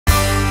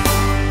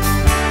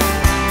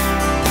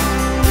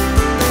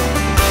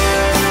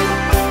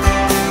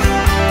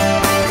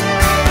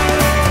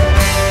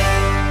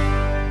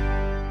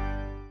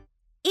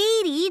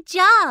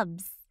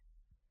jobs.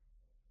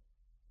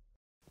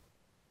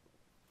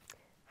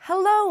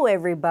 Hello,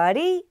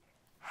 everybody.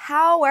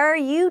 How are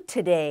you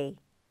today?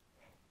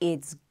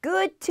 It's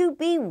good to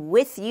be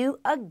with you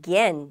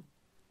again.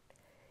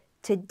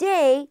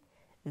 Today,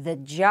 the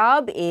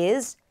job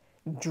is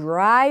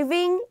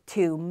driving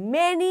to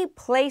many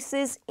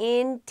places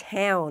in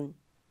town.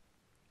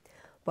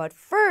 But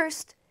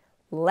first,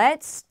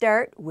 let's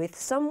start with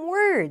some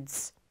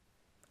words.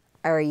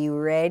 Are you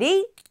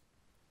ready?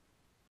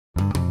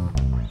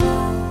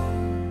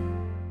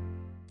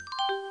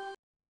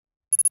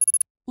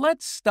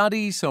 Let's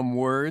study some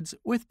words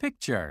with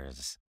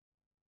pictures.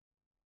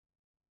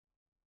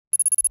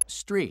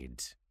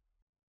 Street.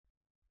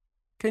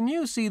 Can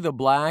you see the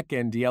black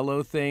and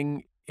yellow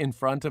thing in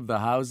front of the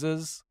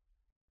houses?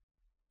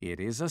 It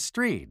is a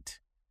street.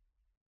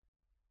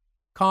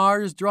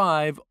 Cars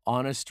drive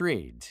on a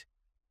street.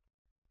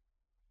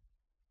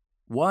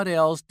 What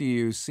else do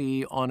you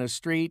see on a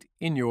street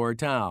in your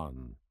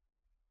town?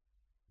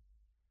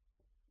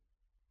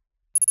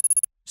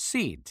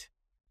 Seat.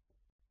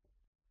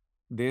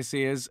 This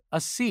is a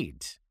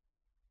seat.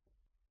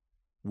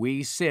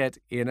 We sit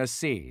in a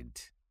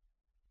seat.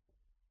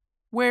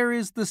 Where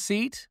is the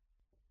seat?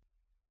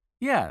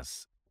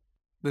 Yes,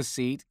 the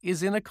seat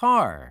is in a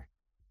car.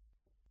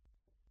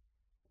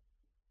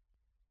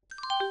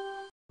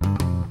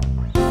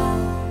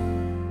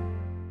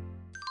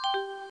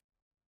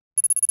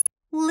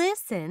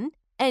 Listen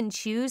and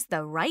choose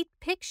the right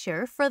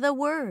picture for the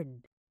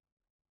word.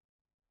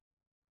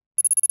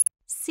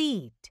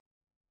 Seat.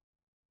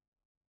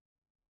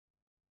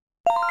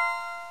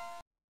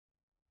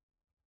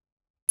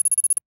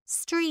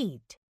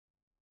 Street.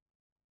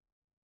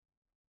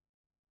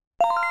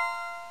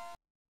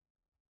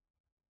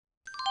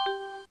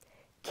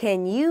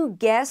 Can you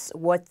guess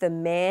what the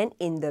man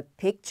in the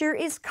picture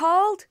is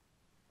called?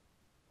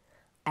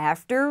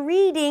 After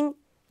reading,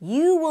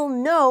 you will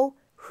know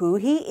who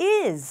he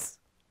is.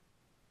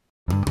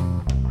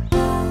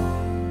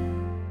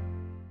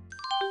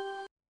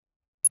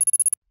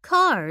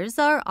 Cars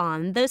are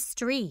on the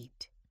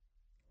street.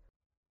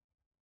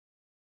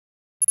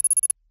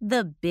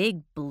 The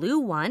big blue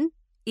one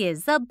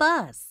is a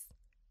bus.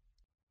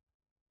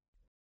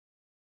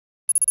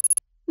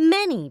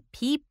 Many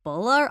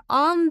people are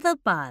on the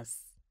bus.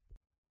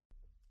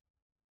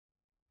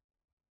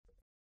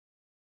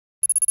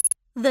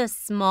 The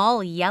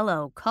small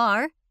yellow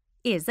car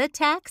is a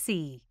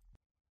taxi.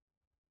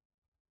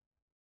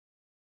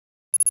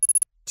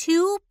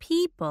 2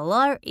 people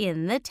are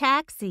in the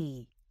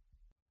taxi.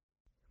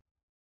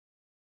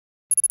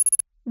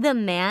 The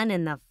man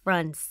in the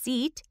front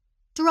seat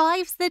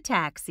drives the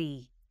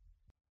taxi.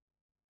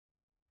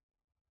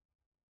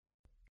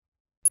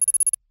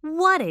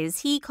 What is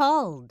he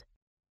called?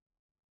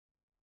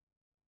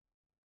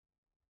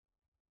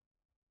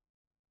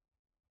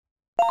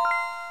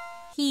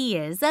 He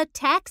is a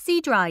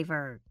taxi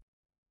driver.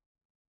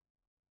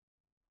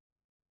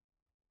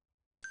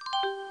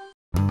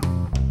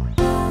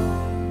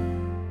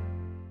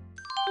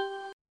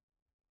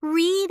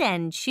 Read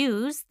and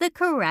choose the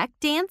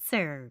correct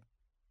answer.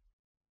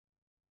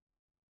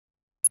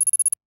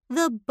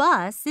 The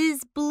bus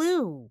is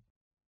blue.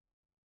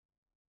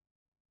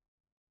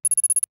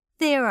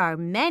 There are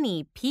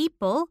many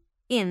people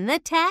in the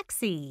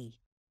taxi.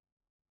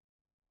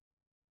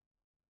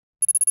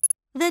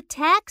 The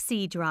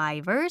taxi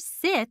driver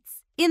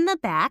sits in the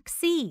back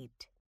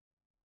seat.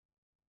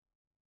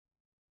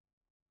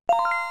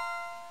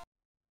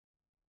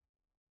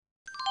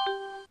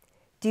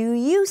 Do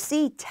you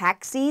see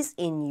taxis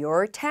in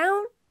your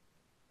town?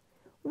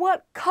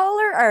 What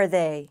color are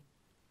they?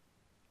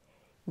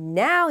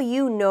 Now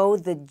you know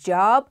the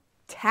job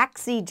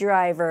taxi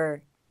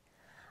driver.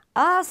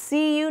 I'll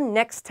see you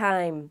next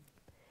time.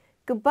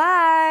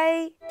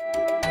 Goodbye.